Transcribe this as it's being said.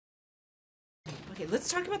Okay, let's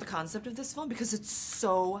talk about the concept of this film because it's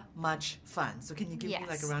so much fun. So can you give me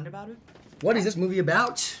like a roundabout of it? What is this movie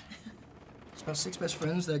about? It's about 6 best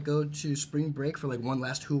friends that go to spring break for like one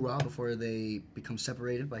last hoorah before they become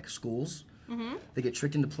separated by schools. They get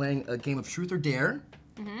tricked into playing a game of truth or dare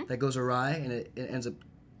that goes awry, and it ends up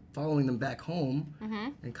following them back home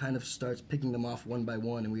and kind of starts picking them off one by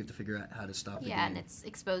one, and we have to figure out how to stop the game. Yeah, and it's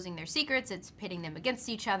exposing their secrets, it's pitting them against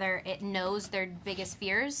each other, it knows their biggest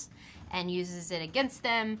fears and uses it against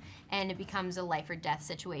them, and it becomes a life or death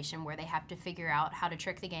situation where they have to figure out how to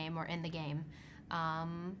trick the game or end the game.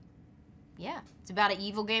 Yeah, it's about an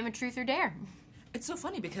evil game of truth or dare. It's so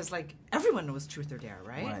funny because, like, everyone knows truth or dare,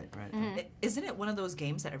 right? Right. Isn't it one of those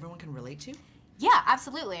games that everyone can relate to? Yeah,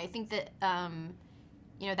 absolutely. I think that,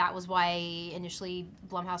 you know, that was why initially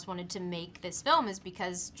Blumhouse wanted to make this film, is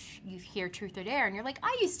because you hear truth or dare and you're like,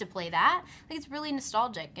 I used to play that. Like, it's really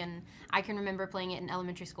nostalgic, and I can remember playing it in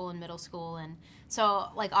elementary school and middle school, and so,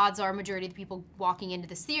 like, odds are majority of the people walking into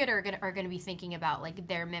this theater are gonna be thinking about, like,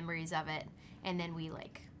 their memories of it, and then we,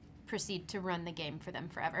 like, proceed to run the game for them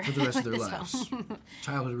forever. For the rest of their lives.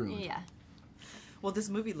 Childhood ruined. Yeah. Well, this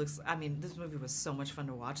movie was so much fun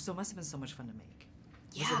to watch, so it must have been so much fun to make.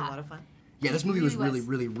 Was it a lot of fun? Yeah, this movie was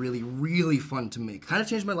really fun to make. Kind of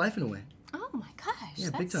changed my life in a way. Oh my gosh, yeah,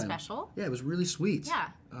 that's big time. special. Yeah, it was really sweet. Yeah.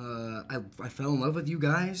 I fell in love with you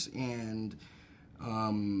guys, and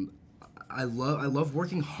I love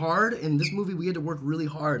working hard. In this movie, we had to work really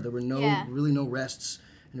hard. There were really no rests,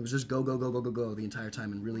 and it was just go the entire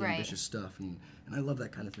time, and really ambitious stuff. And I love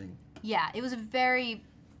that kind of thing. Yeah, it was a very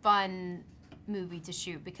fun movie to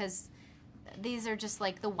shoot because these are just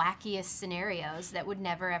like the wackiest scenarios that would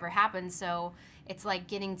never ever happen. So it's like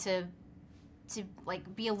getting to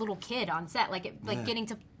like be a little kid on set, getting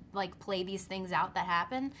to like play these things out that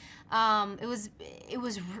happen. It was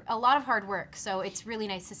a lot of hard work. So it's really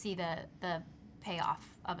nice to see the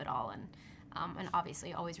payoff of it all, and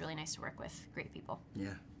obviously always really nice to work with great people.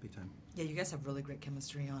 Yeah, big time. Yeah, you guys have really great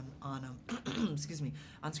chemistry on excuse me,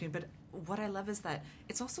 on screen. But what I love is that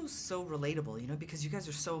it's also so relatable, you know, because you guys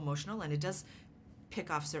are so emotional, and it does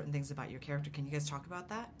pick off certain things about your character. Can you guys talk about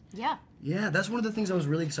that? Yeah. Yeah, that's one of the things I was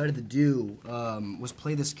really excited to do, was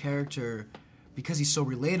play this character because he's so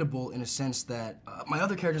relatable in a sense that my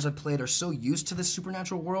other characters I played are so used to this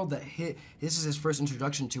supernatural world that this is his first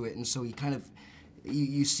introduction to it, and so he kind of,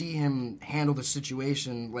 you see him handle the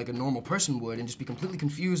situation like a normal person would and just be completely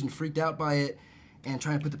confused and freaked out by it and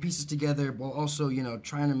trying to put the pieces together while also, you know,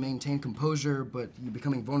 trying to maintain composure, but you're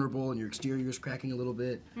becoming vulnerable and your exterior is cracking a little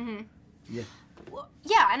bit. Yeah. Well,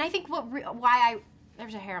 yeah, and I think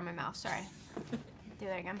there's a hair on my mouth, sorry. Do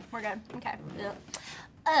that again. We're good. Okay.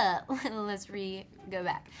 Let's go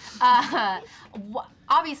back.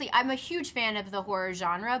 Obviously, I'm a huge fan of the horror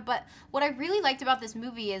genre, but what I really liked about this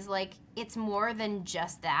movie is, like, it's more than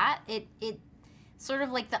just that. It sort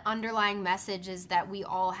of like the underlying message is that we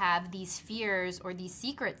all have these fears or these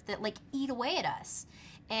secrets that, like, eat away at us.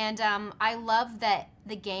 And I love that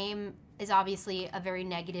the game is obviously a very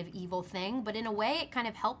negative, evil thing, but in a way it kind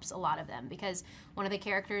of helps a lot of them because one of the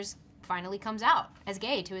characters finally comes out as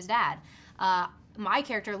gay to his dad. My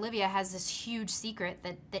character, Olivia, has this huge secret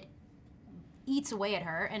that eats away at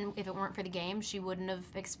her, and if it weren't for the game, she wouldn't have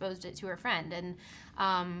exposed it to her friend. And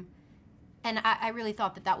I really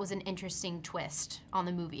thought that was an interesting twist on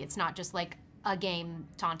the movie. It's not just like a game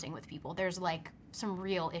taunting with people. There's like some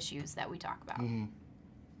real issues that we talk about.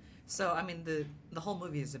 So, I mean, the whole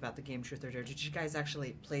movie is about the game Truth or Dare. Did you guys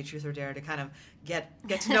actually play Truth or Dare to kind of get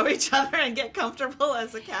to know each other and get comfortable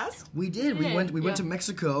as a cast? We did. We went to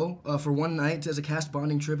Mexico for one night as a cast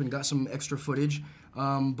bonding trip and got some extra footage,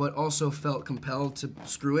 but also felt compelled to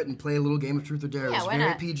screw it and play a little game of Truth or Dare. It was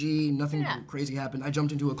very PG. Nothing crazy happened. I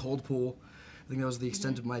jumped into a cold pool. I think that was the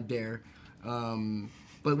extent of my dare.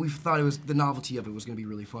 But we thought the novelty of it was going to be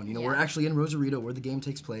really fun. You know, we're actually in Rosarito where the game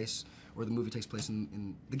takes place. Or the movie takes place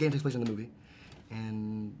the game takes place in the movie,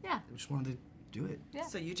 and we just wanted to do it. Yeah.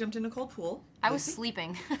 So you jumped in a cold pool. I was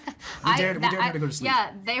sleeping. We dared her to go to sleep.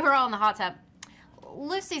 Yeah, they were all in the hot tub.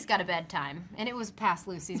 Lucy's got a bedtime, and it was past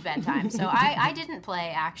Lucy's bedtime, so I didn't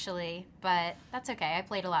play actually, but that's okay. I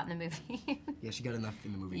played a lot in the movie. Yeah, she got enough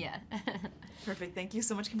in the movie. Yeah. Perfect. Thank you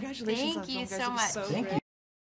so much. Congratulations. Thank you so much. Thank you.